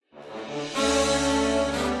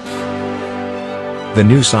The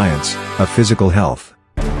new science of physical health.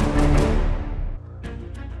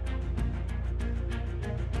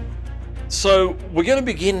 So we're going to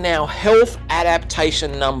begin now health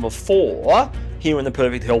adaptation number 4 here in the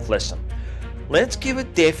Perfect Health lesson. Let's give a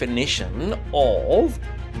definition of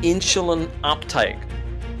insulin uptake.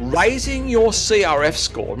 Raising your CRF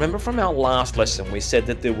score. Remember from our last lesson, we said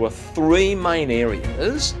that there were 3 main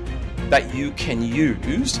areas that you can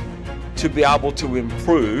use to be able to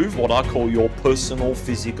improve what I call your personal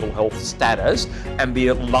physical health status and be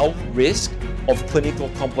at low risk of clinical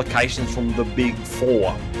complications from the big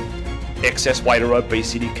 4. Excess weight or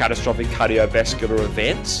obesity, catastrophic cardiovascular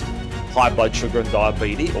events, high blood sugar and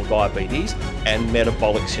diabetes, and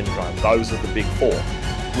metabolic syndrome. Those are the big 4.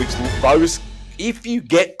 If you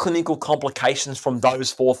get clinical complications from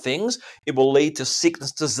those 4 things, it will lead to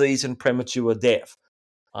sickness, disease, and premature death,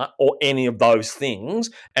 or any of those things,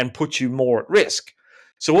 and put you more at risk.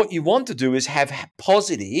 So what you want to do is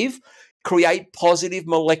create positive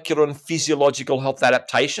molecular and physiological health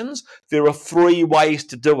adaptations. There are 3 ways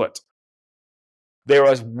to do it. There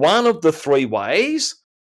is one of the 3 ways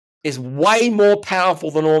is way more powerful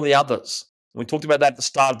than all the others. We talked about that at the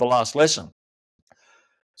start of the last lesson.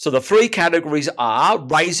 So the 3 categories are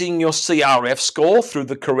raising your CRF score through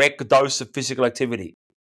the correct dose of physical activity,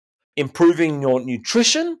 improving your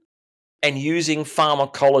nutrition, and using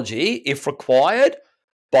pharmacology, if required,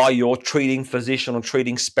 by your treating physician or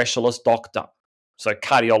treating specialist doctor. So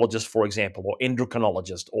cardiologist, for example, or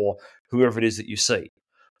endocrinologist, or whoever it is that you see.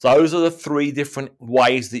 Those are the 3 different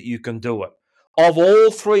ways that you can do it. Of all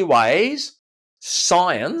 3 ways,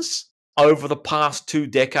 science over the past 2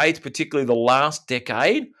 decades, particularly the last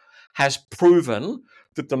decade, has proven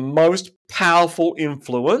that the most powerful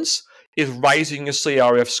influence is raising your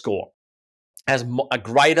CRF score, has a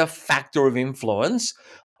greater factor of influence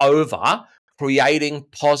over creating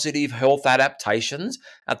positive health adaptations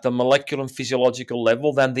at the molecular and physiological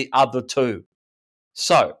level than the other 2.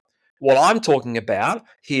 So, what I'm talking about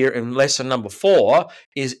here in lesson number 4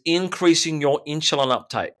 is increasing your insulin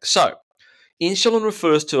uptake. So, insulin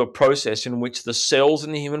refers to a process in which the cells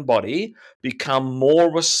in the human body become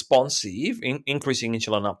more responsive, increasing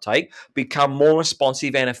insulin uptake, become more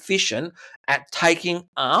responsive and efficient at taking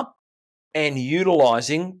up and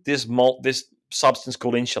utilizing this substance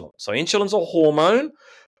called insulin. So insulin's a hormone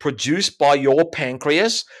produced by your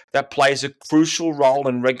pancreas that plays a crucial role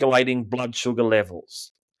in regulating blood sugar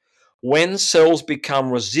levels. When cells become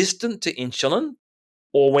resistant to insulin,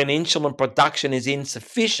 or when insulin production is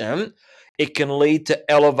insufficient, it can lead to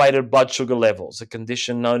elevated blood sugar levels, a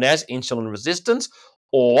condition known as insulin resistance,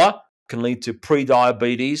 or can lead to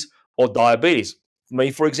prediabetes or diabetes. Me,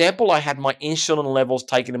 for example, I had my insulin levels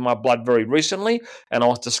taken in my blood very recently, and I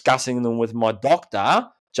was discussing them with my doctor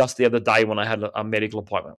just the other day when I had a medical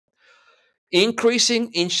appointment.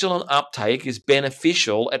 Increasing insulin uptake is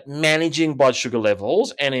beneficial at managing blood sugar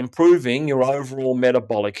levels and improving your overall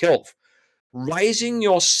metabolic health. Raising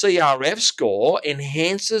your CRF score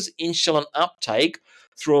enhances insulin uptake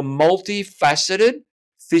through a multifaceted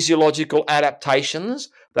physiological adaptations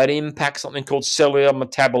that impact something called cellular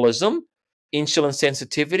metabolism, insulin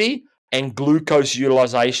sensitivity, and glucose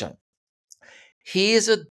utilization. Here's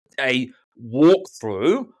a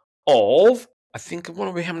walkthrough of, I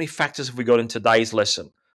wonder how many factors have we got in today's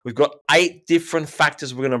lesson. We've got 8 different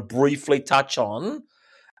factors we're going to briefly touch on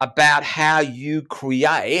about how your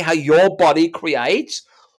body creates.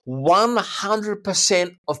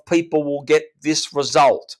 100% of people will get this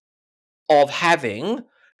result of having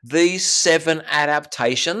these 7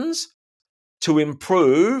 adaptations to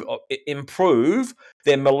improve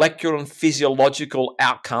their molecular and physiological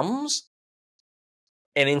outcomes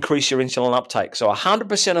and increase your insulin uptake. So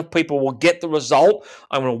 100% of people will get the result.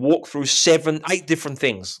 I'm going to walk through 8 different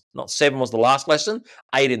things. Not 7 was the last lesson,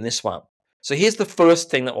 8 in this one. So here's the first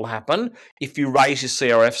thing that will happen if you raise your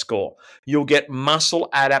CRF score. You'll get muscle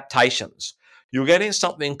adaptations. You're getting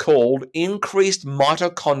something called increased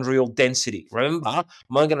mitochondrial density. Remember, I'm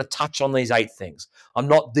only going to touch on these 8 things. I'm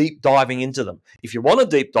not deep diving into them. If you want to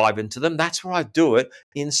deep dive into them, that's where I do it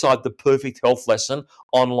inside the Perfect Health Lesson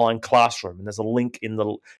online classroom. And there's a link in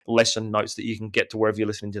the lesson notes that you can get to wherever you're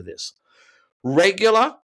listening to this.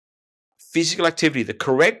 Regular physical activity, the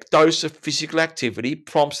correct dose of physical activity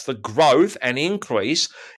prompts the growth and increase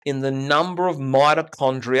in the number of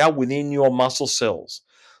mitochondria within your muscle cells.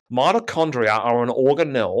 Mitochondria are an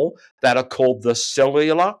organelle that are called the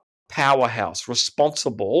cellular powerhouse,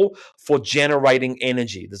 responsible for generating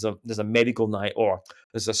energy. There's a medical name, or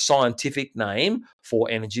there's a scientific name for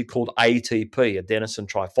energy called ATP, adenosine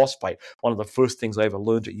triphosphate. One of the first things I ever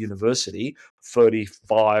learned at university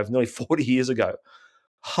 35, nearly 40 years ago.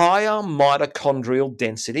 Higher mitochondrial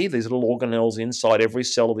density, these little organelles inside every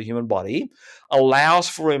cell of the human body, allows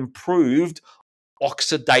for improved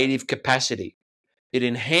oxidative capacity. It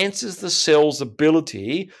enhances the cell's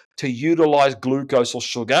ability to utilize glucose or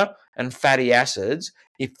sugar and fatty acids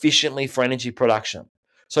efficiently for energy production.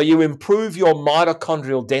 So you improve your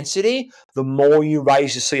mitochondrial density, the more you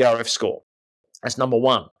raise your CRF score. That's number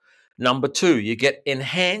one. Number two, you get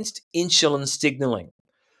enhanced insulin signaling.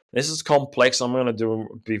 This is complex. I'm going to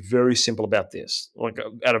be very simple about this, like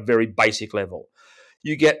at a very basic level.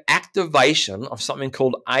 You get activation of something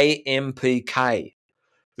called AMPK.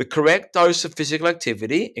 The correct dose of physical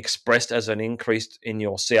activity, expressed as an increase in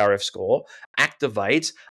your CRF score,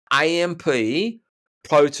 activates AMP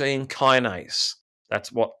protein kinase.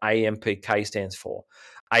 That's what AMPK stands for.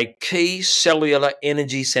 A key cellular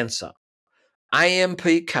energy sensor.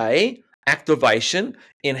 AMPK activation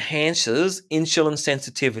enhances insulin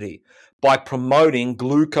sensitivity by promoting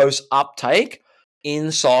glucose uptake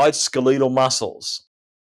inside skeletal muscles.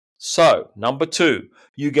 So, number two,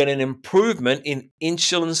 you get an improvement in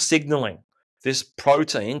insulin signaling. This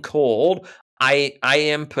protein called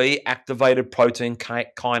AMP activated protein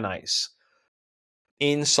kinase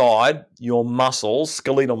inside your muscles.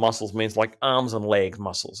 Skeletal muscles means like arms and legs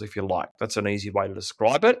muscles, if you like. That's an easy way to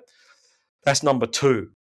describe it. That's number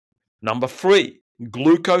two. Number three,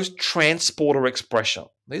 glucose transporter expression.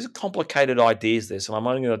 These are complicated ideas, and I'm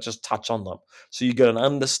only going to just touch on them. So you get an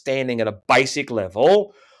understanding at a basic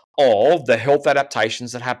level of the health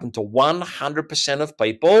adaptations that happen to 100% of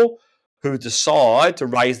people who decide to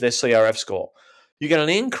raise their CRF score. You get an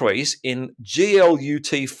increase in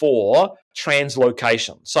GLUT4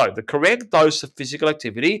 translocation. So the correct dose of physical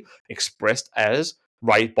activity expressed as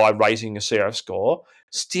by raising your CRF score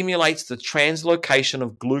stimulates the translocation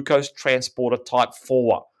of glucose transporter type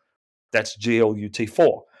 4, that's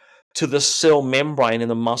GLUT4, to the cell membrane in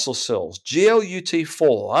the muscle cells.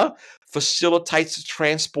 GLUT4 facilitates the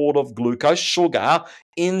transport of glucose, sugar,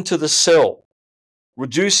 into the cell,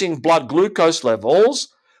 reducing blood glucose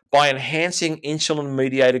levels by enhancing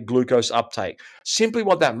insulin-mediated glucose uptake. Simply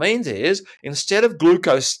what that means is, instead of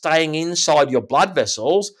glucose staying inside your blood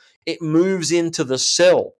vessels, it moves into the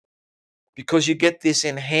cell, because you get this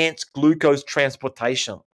enhanced glucose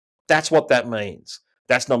transportation. That's what that means.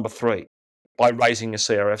 That's number three, by raising your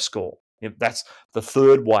CRF score. That's the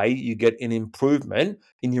third way you get an improvement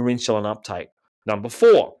in your insulin uptake. Number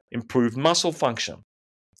four, improved muscle function.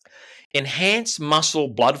 Enhanced muscle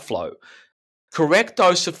blood flow. Correct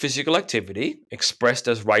dose of physical activity, expressed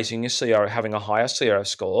as raising your CRF, having a higher CRF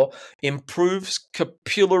score, improves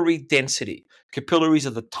capillary density. Capillaries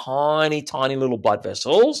are the tiny, tiny little blood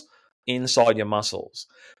vessels inside your muscles.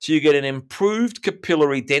 So you get an improved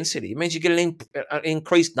capillary density. It means you get an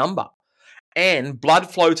increased number. And blood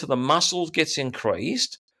flow to the muscles gets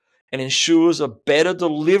increased and ensures a better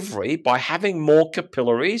delivery by having more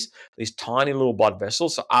capillaries, these tiny little blood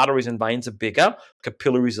vessels. So arteries and veins are bigger,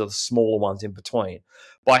 capillaries are the smaller ones in between.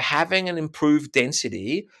 By having an improved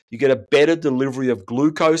density, you get a better delivery of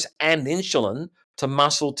glucose and insulin to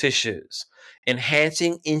muscle tissues,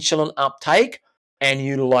 enhancing insulin uptake and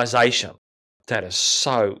utilization. That is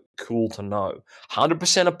so cool to know.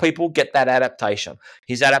 100% of people get that adaptation.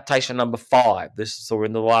 Here's adaptation number 5. We're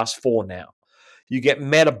in the last 4 now. You get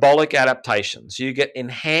metabolic adaptations. You get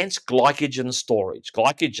enhanced glycogen storage.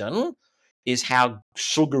 Glycogen is how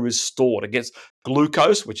sugar is stored. It gets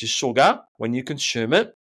glucose, which is sugar, when you consume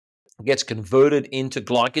it. It gets converted into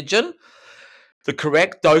glycogen. The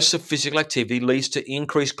correct dose of physical activity leads to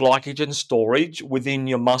increased glycogen storage within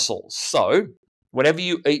your muscles. So, whenever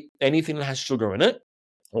you eat anything that has sugar in it,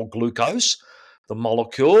 or glucose, the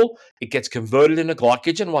molecule, it gets converted into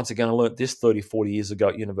glycogen. Once again, I learned this 30, 40 years ago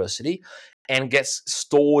at university, and gets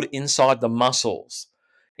stored inside the muscles.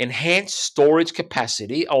 Enhanced storage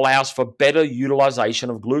capacity allows for better utilization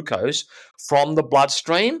of glucose from the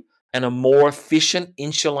bloodstream and a more efficient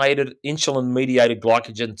insulin-mediated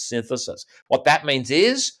glycogen synthesis. What that means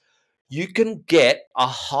is you can get a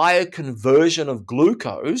higher conversion of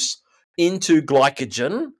glucose into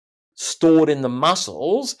glycogen stored in the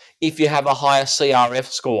muscles if you have a higher CRF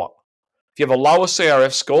score. If you have a lower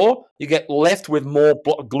CRF score, you get left with more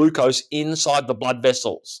glucose inside the blood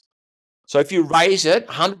vessels. So if you raise it,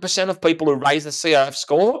 100% of people who raise the CRF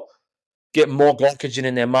score get more glycogen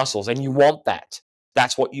in their muscles, and you want that.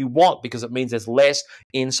 That's what you want, because it means there's less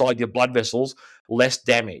inside your blood vessels, less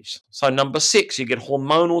damage. So number 6, you get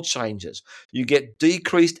hormonal changes. You get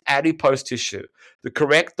decreased adipose tissue. The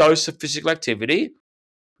correct dose of physical activity,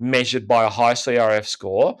 measured by a high CRF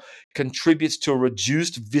score, contributes to a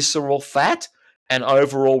reduced visceral fat and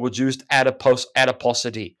overall reduced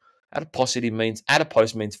adiposity. Adiposity means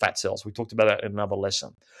adipose means fat cells. We talked about that in another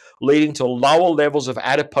lesson, leading to lower levels of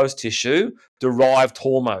adipose tissue derived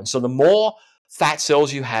hormones. So the more fat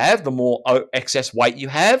cells you have, the more excess weight you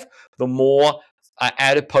have, the more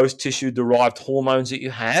adipose tissue derived hormones that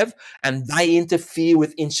you have, and they interfere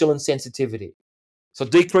with insulin sensitivity. So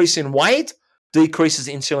decrease in weight decreases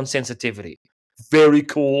insulin sensitivity. Very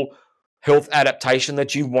cool health adaptation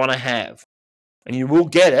that you want to have. And you will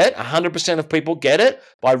get it, 100% of people get it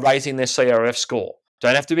by raising their CRF score.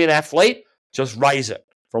 Don't have to be an athlete, just raise it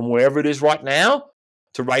from wherever it is right now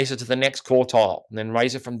to raise it to the next quartile, and then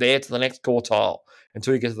raise it from there to the next quartile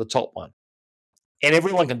until you get to the top one. And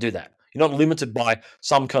everyone can do that. You're not limited by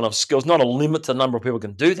some kind of skills, not a limit to the number of people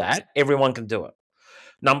can do that. Everyone can do it.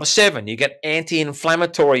 Number 7, you get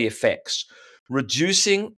anti-inflammatory effects,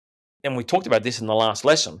 reducing, and we talked about this in the last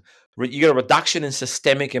lesson, you get a reduction in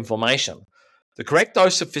systemic inflammation. The correct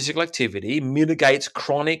dose of physical activity mitigates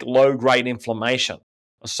chronic low-grade inflammation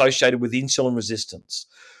associated with insulin resistance.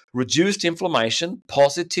 Reduced inflammation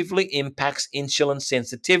positively impacts insulin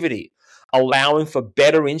sensitivity, allowing for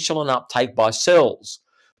better insulin uptake by cells.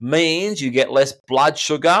 Means you get less blood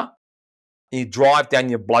sugar, you drive down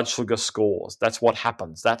your blood sugar scores. That's what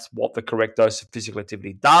happens. That's what the correct dose of physical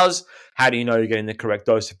activity does. How do you know you're getting the correct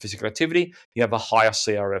dose of physical activity? You have a higher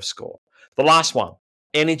CRF score. The last one,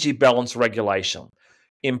 energy balance regulation.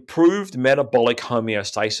 Improved metabolic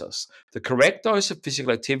homeostasis. The correct dose of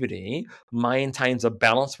physical activity maintains a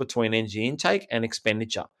balance between energy intake and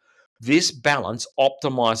expenditure. This balance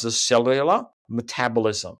optimizes cellular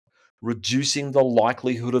metabolism, reducing the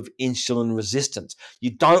likelihood of insulin resistance.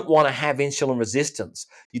 You don't want to have insulin resistance.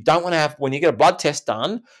 You don't want to have, when you get a blood test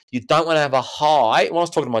done, you don't want to have a high. When I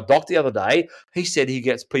was talking to my doctor the other day, he said he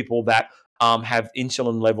gets people that have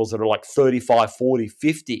insulin levels that are like 35, 40,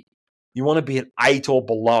 50. You want to be at 8 or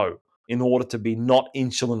below in order to be not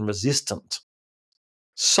insulin resistant.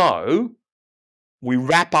 So we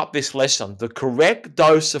wrap up this lesson. The correct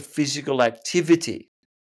dose of physical activity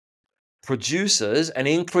produces an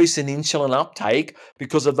increase in insulin uptake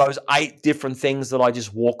because of those 8 different things that I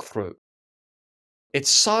just walked through. It's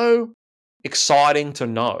so exciting to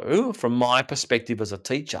know, from my perspective as a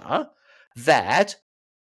teacher, that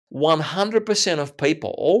 100% of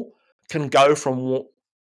people can go from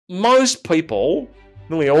most people,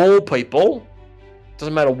 nearly all people,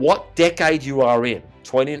 doesn't matter what decade you are in,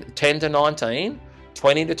 10 to 19,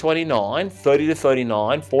 20 to 29, 30 to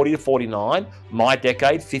 39, 40 to 49, my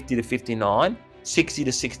decade, 50 to 59, 60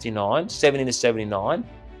 to 69, 70 to 79,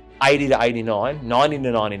 80 to 89, 90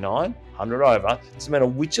 to 99, 100 over. Doesn't matter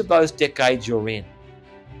which of those decades you're in.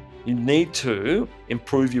 You need to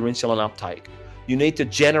improve your insulin uptake. You need to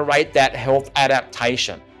generate that health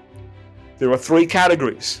adaptation. There are 3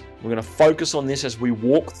 categories. We're going to focus on this as we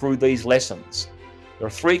walk through these lessons. There are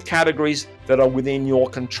 3 categories that are within your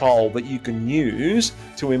control that you can use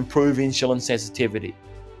to improve insulin sensitivity.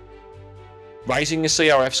 Raising your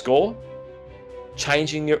CRF score,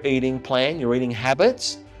 changing your eating plan, your eating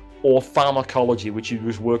habits, or pharmacology, which you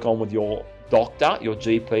just work on with your doctor, your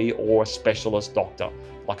GP, or a specialist doctor,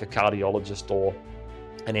 like a cardiologist or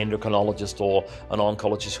an endocrinologist or an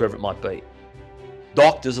oncologist, whoever it might be.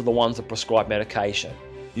 Doctors are the ones that prescribe medication.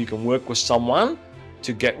 You can work with someone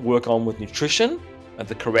to work on with nutrition and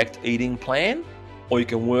the correct eating plan, or you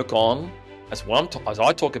can work on, as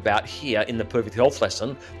I talk about here in the Perfect Health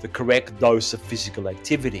lesson, the correct dose of physical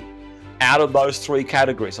activity. Out of those 3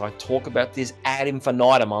 categories, I talk about this ad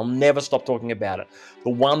infinitum. I'll never stop talking about it. The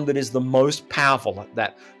one that is the most powerful,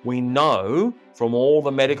 that we know from all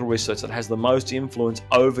the medical research that has the most influence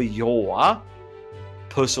over your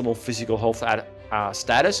personal physical health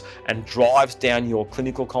status and drives down your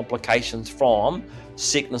clinical complications from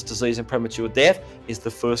sickness, disease, and premature death, is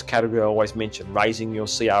the first category I always mention, raising your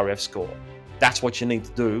CRF score. That's what you need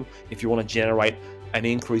to do if you want to generate an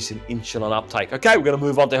increase in insulin uptake. Okay, we're going to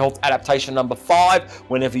move on to health adaptation number 5.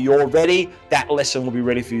 Whenever you're ready, that lesson will be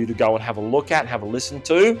ready for you to go and have a look at, have a listen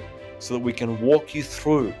to, so that we can walk you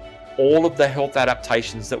through all of the health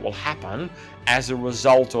adaptations that will happen as a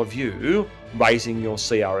result of you raising your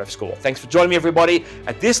CRF score. Thanks for joining me, everybody,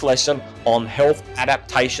 at this lesson on health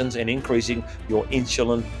adaptations and increasing your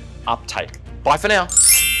insulin uptake. Bye for now.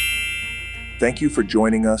 Thank you for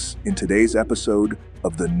joining us in today's episode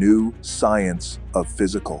of the new Science of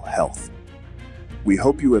Physical Health. We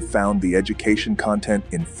hope you have found the education content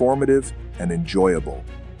informative and enjoyable,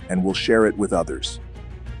 and will share it with others.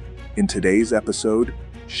 In today's episode,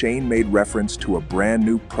 Shane made reference to a brand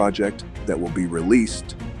new project that will be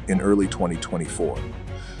released in early 2024,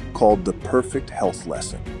 called the Perfect Health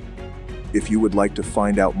Lesson. If you would like to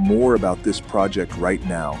find out more about this project right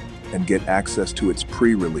now, and get access to its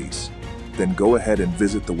pre-release, then go ahead and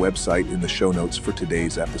visit the website in the show notes for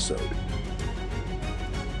today's episode.